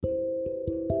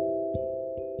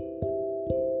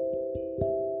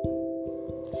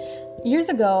Years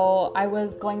ago, I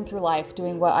was going through life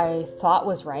doing what I thought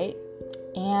was right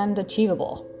and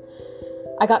achievable.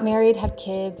 I got married, had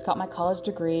kids, got my college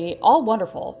degree, all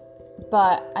wonderful,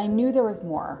 but I knew there was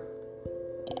more.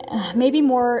 Maybe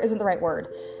more isn't the right word.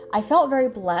 I felt very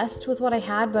blessed with what I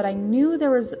had, but I knew there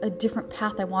was a different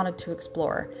path I wanted to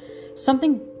explore.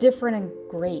 Something different and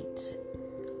great.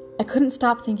 I couldn't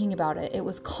stop thinking about it. It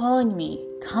was calling me,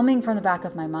 coming from the back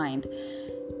of my mind.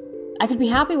 I could be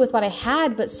happy with what I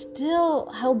had, but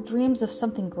still held dreams of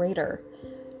something greater.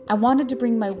 I wanted to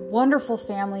bring my wonderful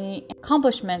family and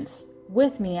accomplishments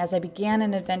with me as I began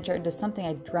an adventure into something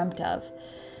I dreamt of.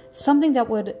 Something that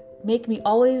would make me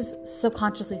always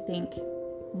subconsciously think,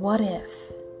 what if?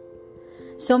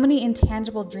 So many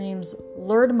intangible dreams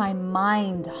lured my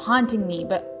mind, haunting me,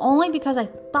 but only because I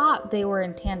thought they were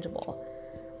intangible.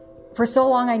 For so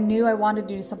long, I knew I wanted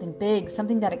to do something big,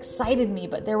 something that excited me,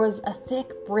 but there was a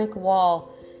thick brick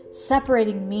wall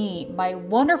separating me, my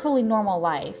wonderfully normal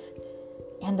life,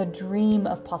 and the dream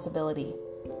of possibility.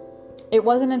 It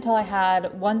wasn't until I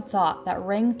had one thought that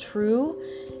rang true,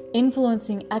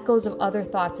 influencing echoes of other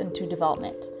thoughts into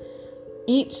development,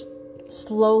 each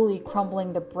slowly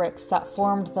crumbling the bricks that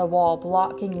formed the wall,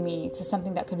 blocking me to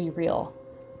something that could be real.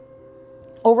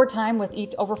 Over time, with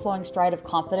each overflowing stride of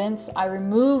confidence, I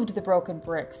removed the broken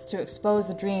bricks to expose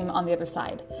the dream on the other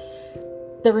side.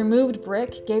 The removed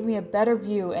brick gave me a better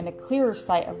view and a clearer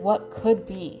sight of what could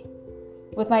be.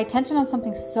 With my attention on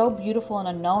something so beautiful and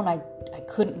unknown, I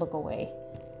couldn't look away.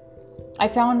 I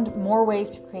found more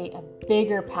ways to create a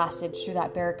bigger passage through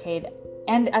that barricade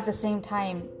and at the same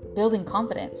time building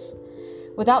confidence.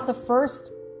 Without the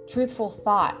first truthful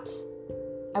thought,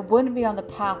 I wouldn't be on the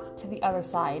path to the other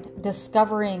side,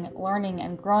 discovering, learning,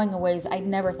 and growing in ways I'd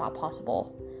never thought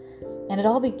possible. And it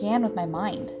all began with my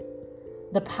mind,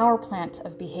 the power plant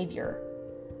of behavior.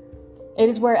 It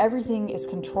is where everything is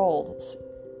controlled. It's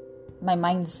my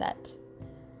mindset.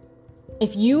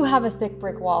 If you have a thick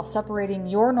brick wall separating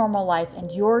your normal life and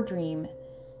your dream,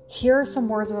 here are some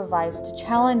words of advice to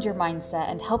challenge your mindset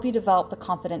and help you develop the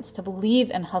confidence to believe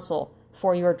and hustle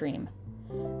for your dream.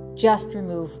 Just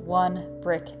remove one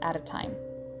brick at a time.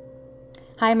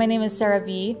 Hi, my name is Sarah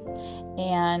V,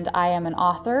 and I am an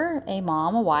author, a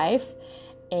mom, a wife,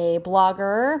 a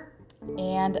blogger,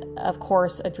 and of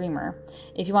course, a dreamer.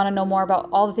 If you want to know more about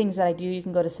all the things that I do, you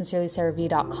can go to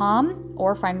sincerelysarahv.com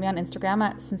or find me on Instagram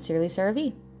at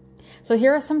sincerelysarahv. So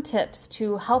here are some tips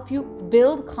to help you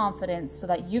build confidence so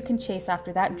that you can chase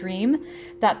after that dream,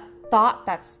 that thought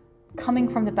that's coming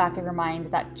from the back of your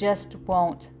mind that just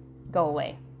won't go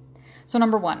away. So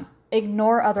number 1,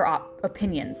 ignore other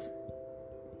opinions.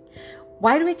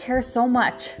 Why do we care so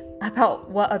much about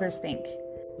what others think?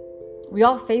 We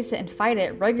all face it and fight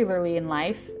it regularly in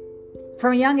life.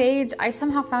 From a young age, I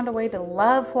somehow found a way to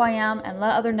love who I am and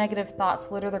let other negative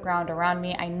thoughts litter the ground around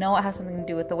me. I know it has something to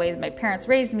do with the ways my parents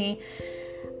raised me.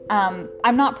 I'm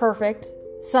not perfect.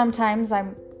 Sometimes I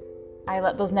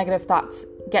let those negative thoughts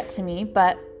get to me,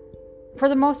 but for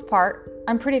the most part,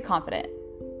 I'm pretty confident.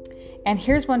 And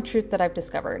here's one truth that I've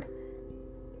discovered.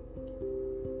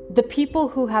 The people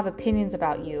who have opinions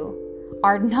about you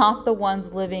are not the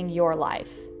ones living your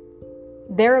life.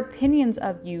 Their opinions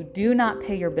of you do not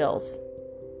pay your bills.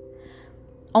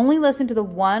 Only listen to the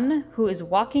one who is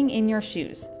walking in your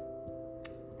shoes.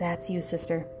 That's you,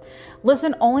 sister.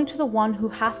 Listen only to the one who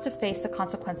has to face the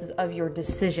consequences of your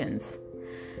decisions.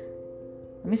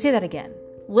 Let me say that again.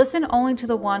 Listen only to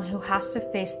the one who has to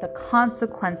face the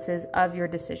consequences of your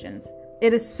decisions.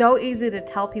 It is so easy to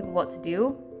tell people what to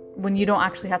do when you don't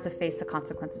actually have to face the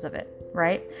consequences of it,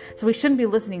 right? So we shouldn't be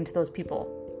listening to those people.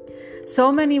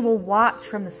 So many will watch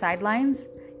from the sidelines,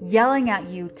 yelling at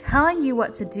you, telling you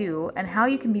what to do and how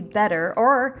you can be better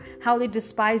or how they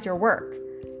despise your work.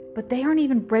 But they aren't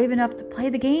even brave enough to play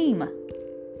the game.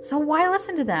 So why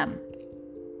listen to them?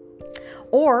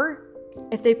 Or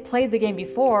if they've played the game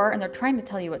before and they're trying to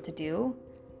tell you what to do,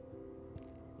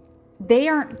 they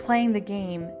aren't playing the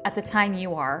game at the time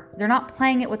you are. They're not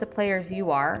playing it with the players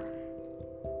you are.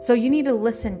 So you need to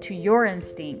listen to your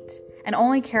instinct and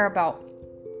only care about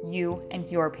you and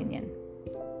your opinion.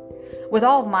 With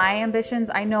all of my ambitions,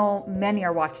 I know many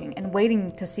are watching and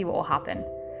waiting to see what will happen.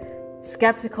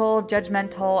 Skeptical,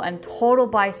 judgmental, and total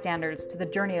bystanders to the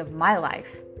journey of my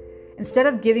life. Instead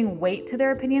of giving weight to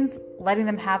their opinions, letting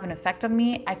them have an effect on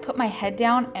me, I put my head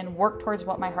down and work towards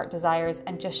what my heart desires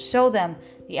and just show them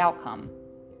the outcome.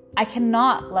 I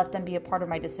cannot let them be a part of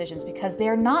my decisions because they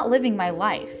are not living my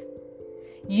life.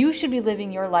 You should be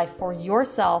living your life for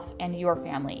yourself and your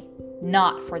family,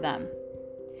 not for them.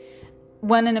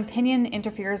 When an opinion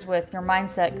interferes with your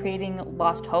mindset, creating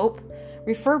lost hope,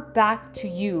 refer back to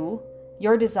you,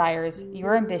 your desires,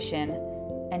 your ambition,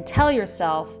 and tell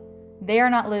yourself, they are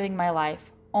not living my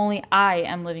life. Only I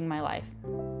am living my life.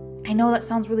 I know that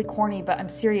sounds really corny, but I'm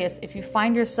serious. If you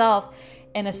find yourself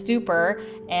in a stupor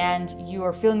and you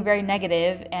are feeling very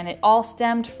negative and it all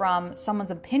stemmed from someone's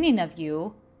opinion of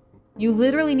you, you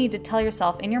literally need to tell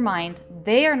yourself in your mind,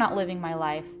 they are not living my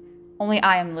life. Only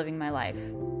I am living my life.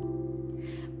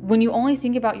 When you only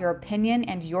think about your opinion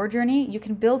and your journey, you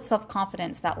can build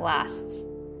self-confidence that lasts.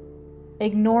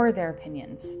 Ignore their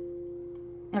opinions.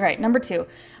 All right, number 2,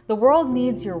 the world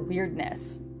needs your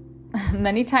weirdness.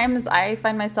 Many times I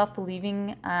find myself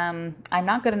believing I'm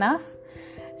not good enough.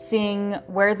 Seeing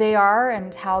where they are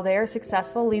and how they are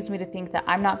successful leads me to think that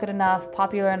I'm not good enough,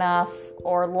 popular enough,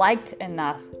 or liked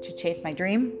enough to chase my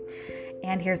dream.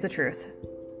 And here's the truth.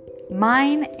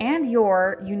 Mine and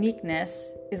your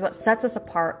uniqueness is what sets us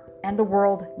apart, and the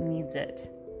world needs it.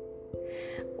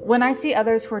 When I see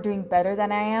others who are doing better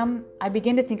than I am, I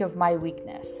begin to think of my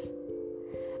weakness.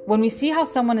 When we see how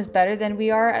someone is better than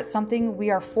we are at something,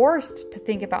 we are forced to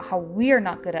think about how we are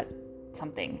not good at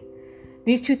something.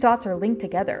 These two thoughts are linked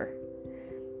together.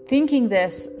 Thinking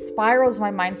this spirals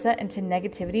my mindset into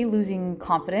negativity, losing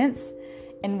confidence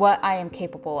in what I am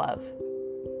capable of.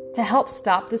 To help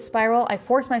stop this spiral, I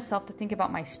force myself to think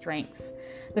about my strengths,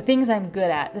 the things I'm good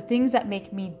at, the things that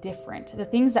make me different, the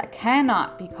things that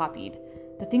cannot be copied,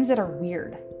 the things that are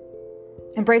weird.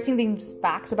 Embracing these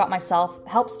facts about myself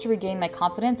helps to regain my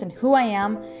confidence in who I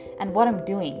am and what I'm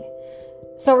doing.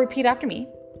 So repeat after me.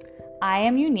 I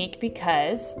am unique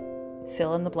because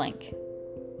fill in the blank.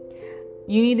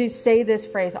 You need to say this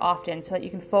phrase often so that you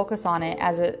can focus on it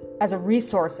as a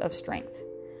resource of strength.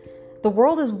 The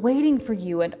world is waiting for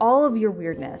you and all of your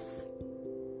weirdness.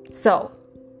 So,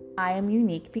 I am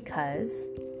unique because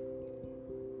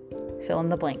fill in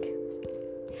the blank.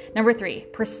 Number 3,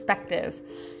 perspective.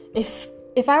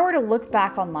 If I were to look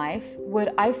back on life,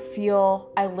 would I feel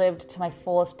I lived to my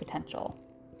fullest potential?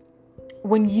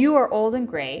 When you are old and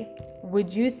gray,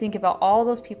 would you think about all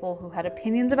those people who had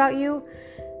opinions about you?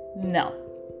 No.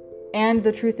 And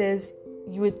the truth is,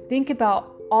 you would think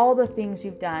about all the things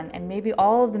you've done and maybe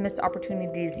all of the missed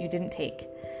opportunities you didn't take.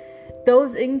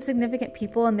 Those insignificant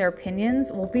people and their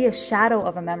opinions will be a shadow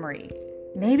of a memory.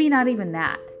 Maybe not even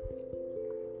that.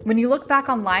 When you look back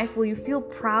on life, will you feel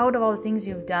proud of all the things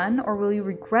you've done, or will you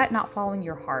regret not following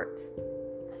your heart?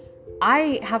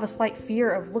 I have a slight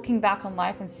fear of looking back on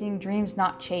life and seeing dreams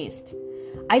not chased.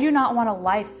 I do not want a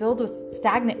life filled with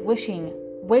stagnant wishing,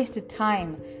 wasted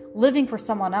time, living for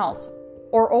someone else,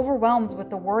 or overwhelmed with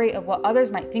the worry of what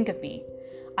others might think of me.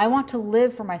 I want to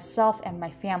live for myself and my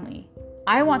family.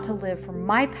 I want to live for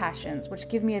my passions, which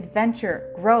give me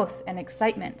adventure, growth, and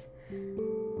excitement.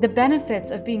 The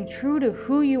benefits of being true to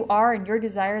who you are and your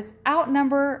desires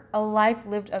outnumber a life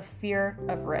lived of fear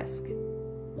of risk.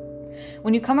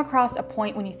 When you come across a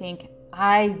point when you think,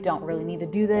 I don't really need to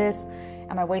do this,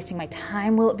 am I wasting my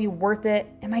time? Will it be worth it?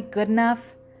 Am I good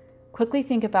enough? Quickly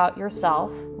think about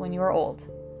yourself when you are old.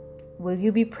 Will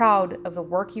you be proud of the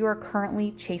work you are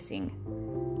currently chasing?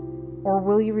 Or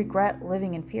will you regret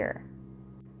living in fear?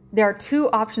 There are 2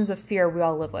 options of fear we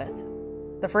all live with.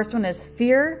 The first one is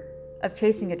fear of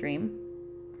chasing a dream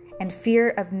and fear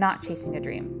of not chasing a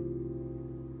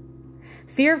dream.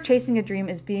 Fear of chasing a dream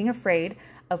is being afraid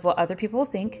of what other people will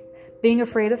think, being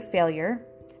afraid of failure,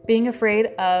 being afraid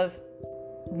of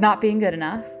not being good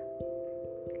enough.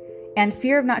 And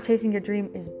fear of not chasing your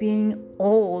dream is being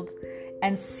old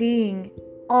and seeing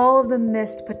all of the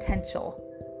missed potential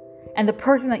and the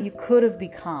person that you could have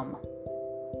become.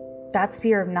 That's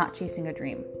fear of not chasing a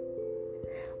dream.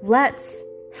 Let's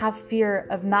have fear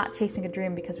of not chasing a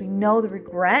dream because we know the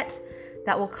regret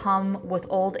that will come with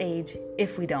old age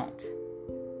if we don't.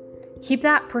 Keep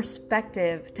that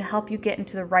perspective to help you get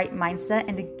into the right mindset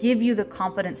and to give you the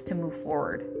confidence to move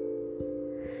forward.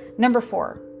 Number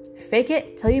 4, fake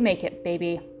it till you make it,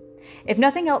 baby. If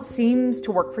nothing else seems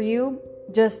to work for you,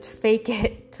 just fake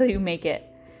it till you make it.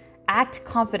 Act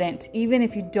confident even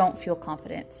if you don't feel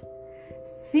confident.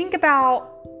 Think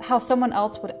about how someone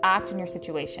else would act in your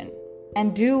situation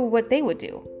and do what they would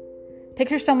do.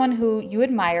 Picture someone who you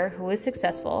admire who is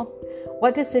successful.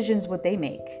 What decisions would they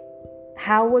make?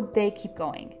 How would they keep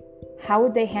going? How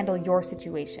would they handle your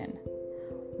situation?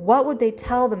 What would they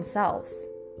tell themselves?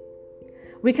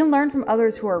 We can learn from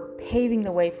others who are paving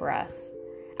the way for us.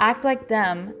 Act like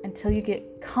them until you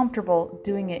get comfortable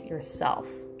doing it yourself.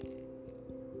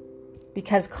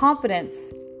 Because confidence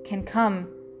can come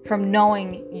from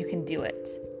knowing you can do it.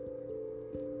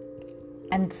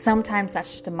 And sometimes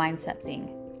that's just a mindset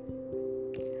thing.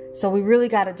 So we really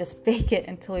got to just fake it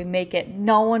until we make it.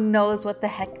 No one knows what the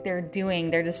heck they're doing.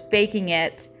 They're just faking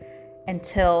it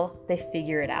until they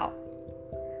figure it out.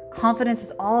 Confidence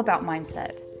is all about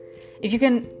mindset. If you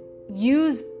can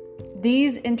use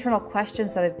these internal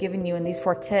questions that I've given you in these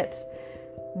 4 tips,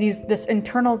 this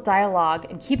internal dialogue,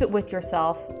 and keep it with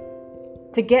yourself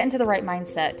to get into the right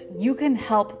mindset, you can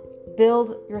help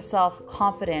build yourself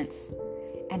confidence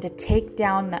and to take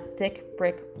down that thick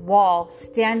brick wall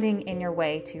standing in your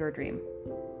way to your dream.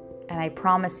 And I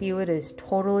promise you, it is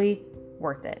totally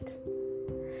worth it.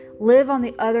 Live on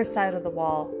the other side of the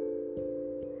wall.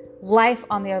 Life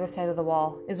on the other side of the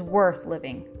wall is worth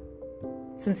living.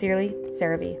 Sincerely,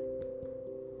 Sarah V.